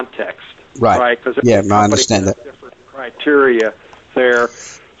more context. Right? Because I understand that. Different criteria there.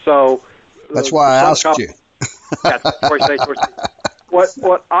 So that's why I asked you.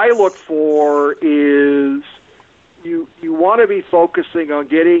 What I look for is you want to be focusing on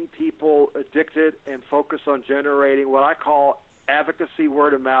getting people addicted and focus on generating what I call advocacy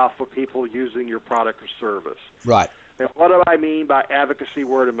word of mouth for people using your product or service. Right. And what do I mean by advocacy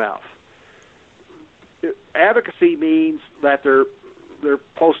word of mouth? Advocacy means that they're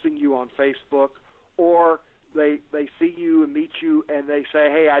posting you on Facebook, or they see you and meet you and they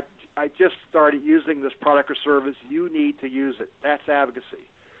say, hey, I just started using this product or service. You need to use it. That's advocacy.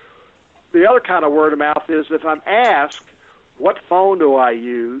 The other kind of word of mouth is if I'm asked, what phone do I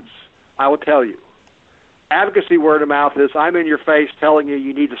use, I will tell you. Advocacy word of mouth is I'm in your face telling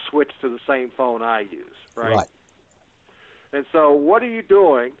you need to switch to the same phone I use, right? And so what are you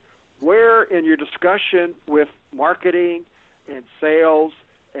doing? Where in your discussion with marketing and sales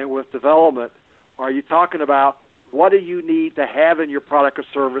and with development are you talking about what do you need to have in your product or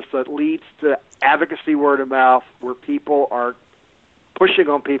service that leads to advocacy word of mouth where people are pushing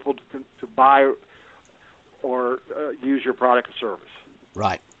on people to buy or use your product or service?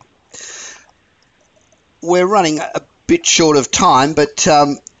 Right. We're running a bit short of time, but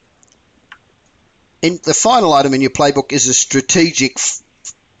in the final item in your playbook is a strategic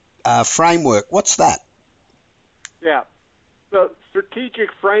framework. What's that? Yeah. The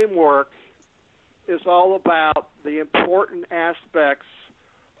strategic framework is all about the important aspects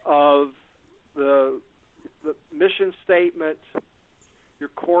of the mission statement, your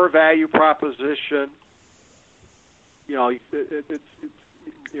core value proposition, it's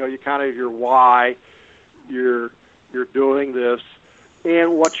you kind of your why you're doing this,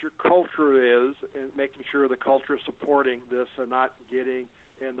 and what your culture is, and making sure the culture is supporting this and not getting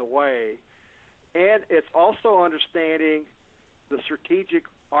in the way. And it's also understanding the strategic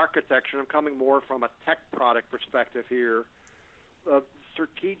architecture. I'm coming more from a tech product perspective here.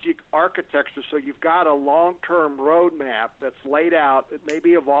 Strategic architecture, so you've got a long-term roadmap that's laid out. It may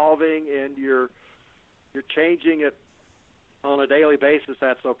be evolving and you're changing it on a daily basis.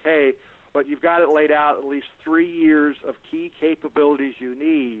 That's okay, but you've got it laid out at least 3 years of key capabilities you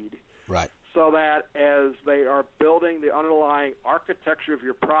need. Right. So that as they are building the underlying architecture of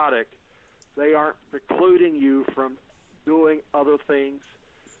your product, they aren't precluding you from doing other things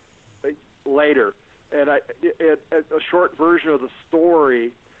later. And a short version of the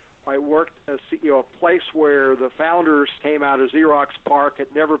story, I worked as CEO of a place where the founders came out of Xerox PARC,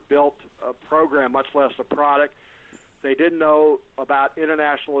 had never built a program, much less a product. They didn't know about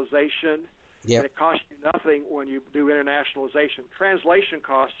internationalization. Yep. And it costs you nothing when you do internationalization. Translation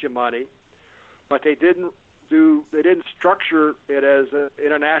costs you money, but they didn't structure it as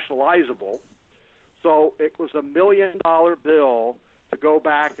internationalizable. So it was $1 million bill to go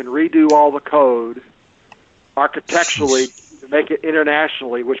back and redo all the code architecturally to make it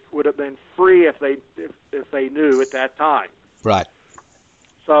internationally, which would have been free if they knew at that time. Right.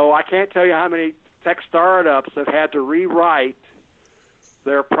 So I can't tell you how many tech startups have had to rewrite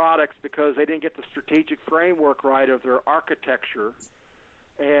their products because they didn't get the strategic framework right of their architecture.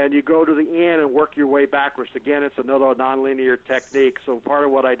 And you go to the end and work your way backwards. Again, it's another nonlinear technique. So part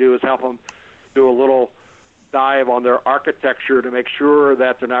of what I do is help them do a little dive on their architecture to make sure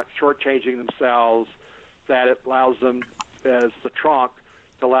that they're not shortchanging themselves, that it allows them as the trunk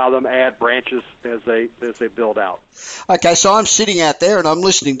to allow them to add branches as they build out. Okay, so I'm sitting out there and I'm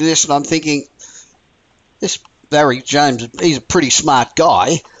listening to this and I'm thinking, this Barry James, he's a pretty smart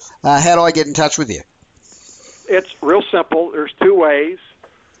guy. How do I get in touch with you? It's real simple. There's two ways.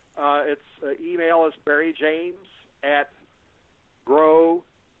 Its email is barryjames at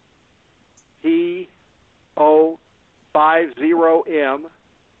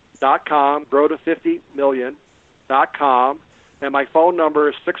 50m.com, grow to 50 million.com, and my phone number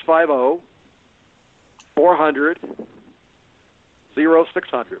is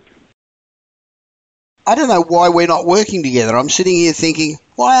 650-400-0600. I don't know why we're not working together. I'm sitting here thinking,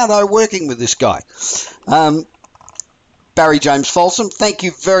 why aren't I working with this guy? Barry James Folsom, thank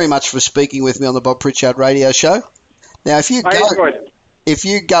you very much for speaking with me on the Bob Pritchard Radio Show. Now, if you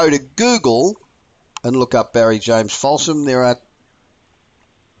go to Google and look up Barry James Folsom, there are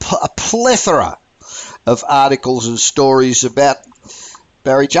a plethora of articles and stories about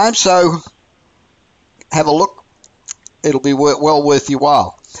Barry James, so have a look. It'll be well worth your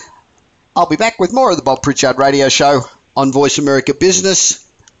while. I'll be back with more of the Bob Pritchard Radio Show on Voice America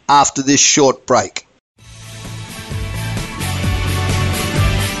Business after this short break.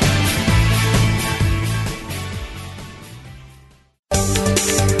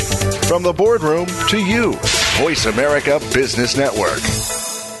 From the boardroom to you, Voice America Business Network.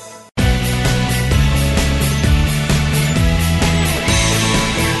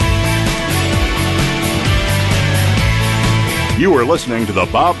 You are listening to the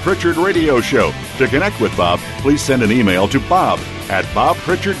Bob Pritchard Radio Show. To connect with Bob, please send an email to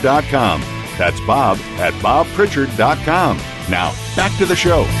bob@bobpritchard.com. That's bob@bobpritchard.com. Now, back to the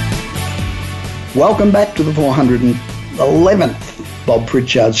show. Welcome back to the 411th Bob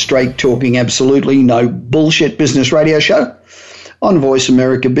Pritchard Straight Talking Absolutely No Bullshit Business Radio Show on Voice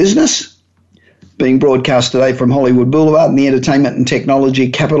America Business, being broadcast today from Hollywood Boulevard in the entertainment and technology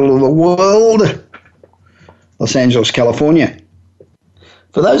capital of the world, Los Angeles, California.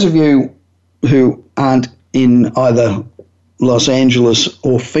 For those of you who aren't in either Los Angeles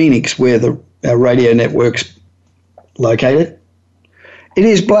or Phoenix, where our radio network's located, it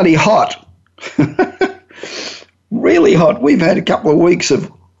is bloody hot. Really hot. We've had a couple of weeks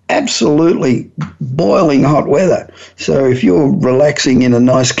of absolutely boiling hot weather. So if you're relaxing in a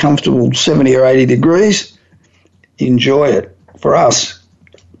nice, comfortable 70 or 80 degrees, enjoy it for us.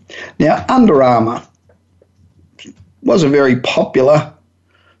 Now, Under Armour was a very popular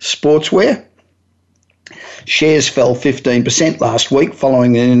sportswear. Shares fell 15% last week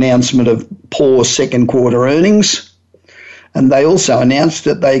following an announcement of poor second quarter earnings. And they also announced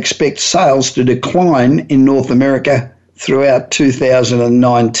that they expect sales to decline in North America throughout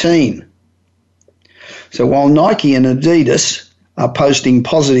 2019. So while Nike and Adidas are posting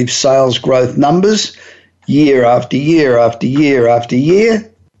positive sales growth numbers year after year after year after year,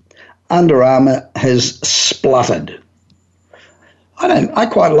 Under Armour has spluttered. I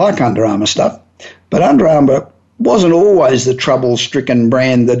quite like Under Armour stuff, but Under Armour wasn't always the trouble-stricken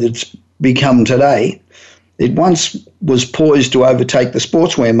brand that it's become today. It once was poised to overtake the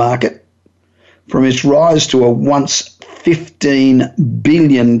sportswear market from its rise to a once $15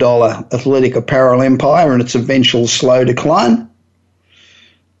 billion athletic apparel empire and its eventual slow decline.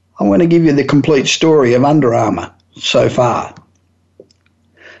 I want to give you the complete story of Under Armour so far.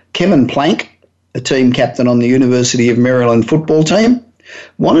 Kevin Plank, a team captain on the University of Maryland football team,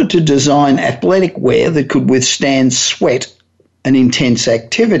 wanted to design athletic wear that could withstand sweat and intense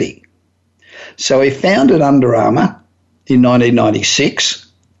activity. So he founded Under Armour in 1996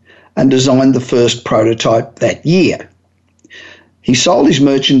 and designed the first prototype that year. He sold his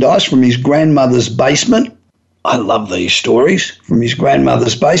merchandise from his grandmother's basement. I love these stories, from his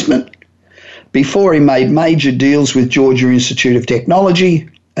grandmother's basement, before he made major deals with Georgia Institute of Technology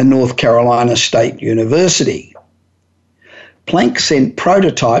and North Carolina State University. Plank sent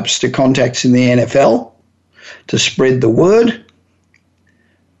prototypes to contacts in the NFL to spread the word,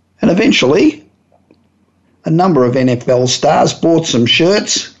 and eventually a number of NFL stars bought some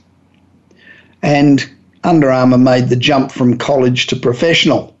shirts, and Under Armour made the jump from college to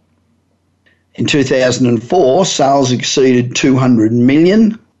professional. In 2004, sales exceeded 200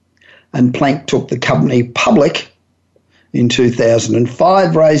 million, and Plank took the company public in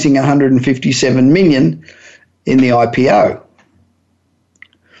 2005, raising 157 million in the IPO.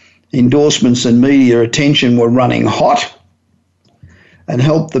 Endorsements and media attention were running hot and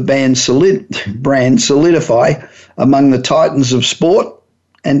helped the brand solidify among the titans of sport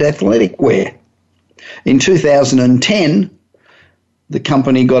and athletic wear. In 2010, the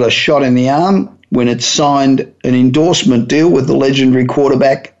company got a shot in the arm when it signed an endorsement deal with the legendary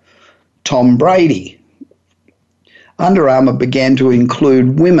quarterback Tom Brady. Under Armour began to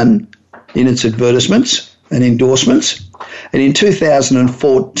include women in its advertisements and endorsements, and in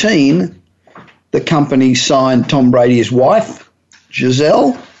 2014, the company signed Tom Brady's wife,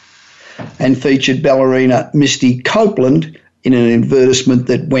 Giselle, and featured ballerina Misty Copeland in an advertisement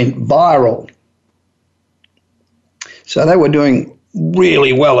that went viral. So they were doing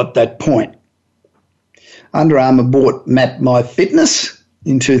really well at that point. Under Armour bought Map My Fitness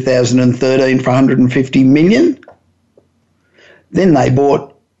in 2013 for $150 million. Then they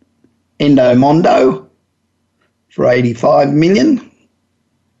bought Endomondo for $85 million.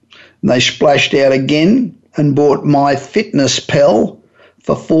 And they splashed out again and bought MyFitnessPal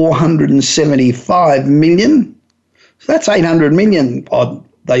for $475 million. So that's $800 million odd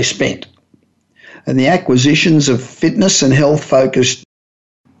they spent. And the acquisitions of fitness and health-focused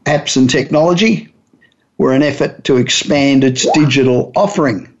apps and technology were an effort to expand its digital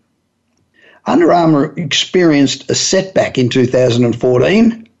offering. Under Armour experienced a setback in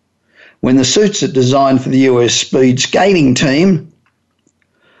 2014 when the suits it designed for the US speed skating team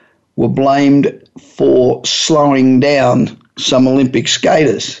were blamed for slowing down some Olympic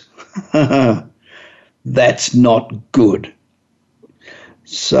skaters. That's not good.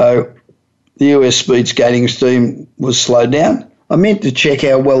 So the US speed skating team was slowed down. I meant to check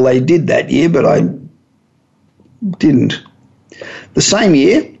how well they did that year, but I didn't. The same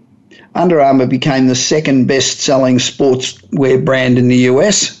year, Under Armour became the second best-selling sportswear brand in the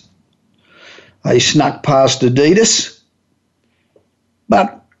US. They snuck past Adidas,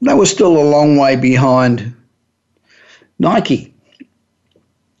 but they were still a long way behind Nike.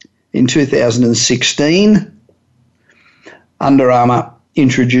 In 2016, Under Armour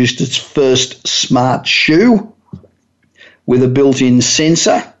introduced its first smart shoe with a built-in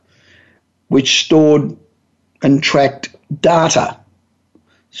sensor which stored and tracked data.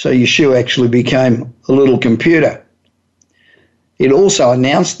 So your shoe actually became a little computer. It also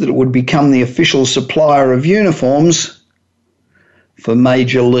announced that it would become the official supplier of uniforms for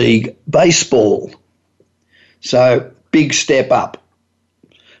Major League Baseball. So big step up.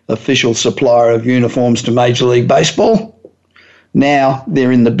 Official supplier of uniforms to Major League Baseball. Now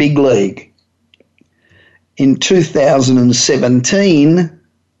they're in the big league. In 2017,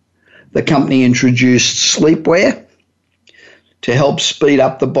 the company introduced sleepwear to help speed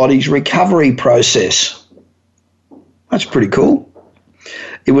up the body's recovery process. That's pretty cool.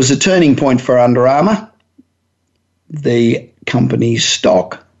 It was a turning point for Under Armour. The company's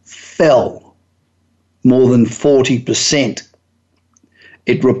stock fell more than 40%.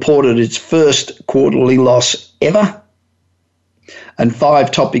 It reported its first quarterly loss ever, and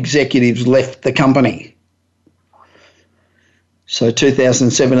 5 top executives left the company. So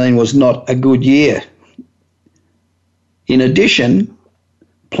 2017 was not a good year. In addition,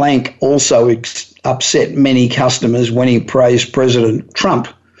 Plank also upset many customers when he praised President Trump,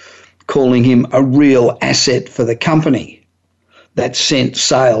 calling him a real asset for the company. That sent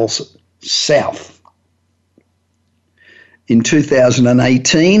sales south. In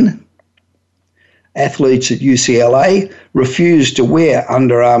 2018, athletes at UCLA refused to wear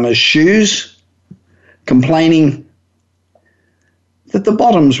Under Armour's shoes, complaining that the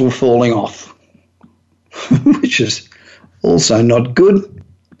bottoms were falling off, which is also not good.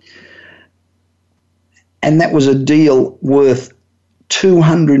 And that was a deal worth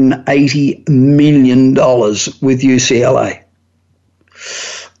 $280 million with UCLA.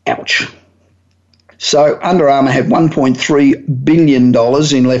 Ouch. So Under Armour had $1.3 billion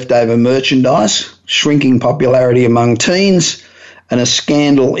in leftover merchandise, shrinking popularity among teens, and a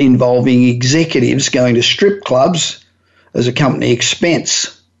scandal involving executives going to strip clubs as a company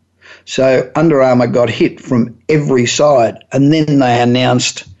expense. So Under Armour got hit from every side, and then they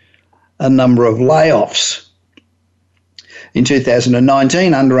announced a number of layoffs. In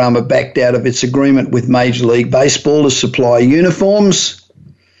 2019, Under Armour backed out of its agreement with Major League Baseball to supply uniforms.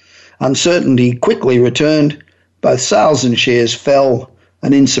 Uncertainty quickly returned, both sales and shares fell,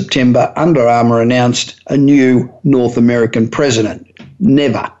 and in September, Under Armour announced a new North American president.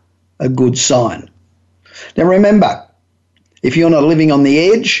 Never a good sign. Now remember, if you're not living on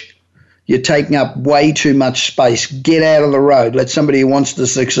the edge, you're taking up way too much space. Get out of the road. Let somebody who wants to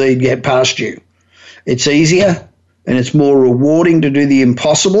succeed get past you. It's easier and it's more rewarding to do the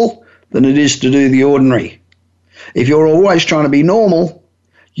impossible than it is to do the ordinary. If you're always trying to be normal,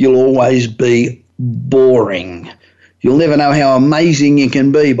 you'll always be boring. You'll never know how amazing you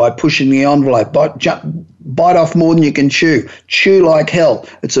can be by pushing the envelope. Bite off more than you can chew. Chew like hell.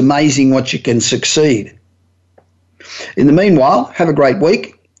 It's amazing what you can succeed. In the meanwhile, have a great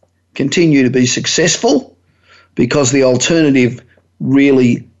week. Continue to be successful because the alternative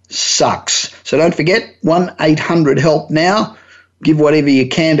really sucks. So don't forget, 1-800-HELP now. Give whatever you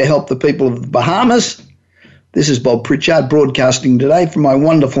can to help the people of the Bahamas. This is Bob Pritchard broadcasting today from my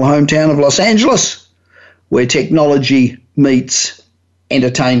wonderful hometown of Los Angeles, where technology meets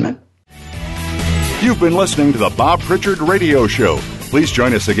entertainment. You've been listening to the Bob Pritchard Radio Show. Please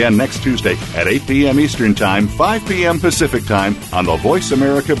join us again next Tuesday at 8 p.m. Eastern Time, 5 p.m. Pacific Time on the Voice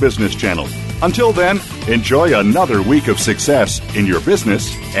America Business Channel. Until then, enjoy another week of success in your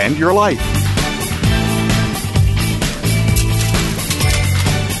business and your life.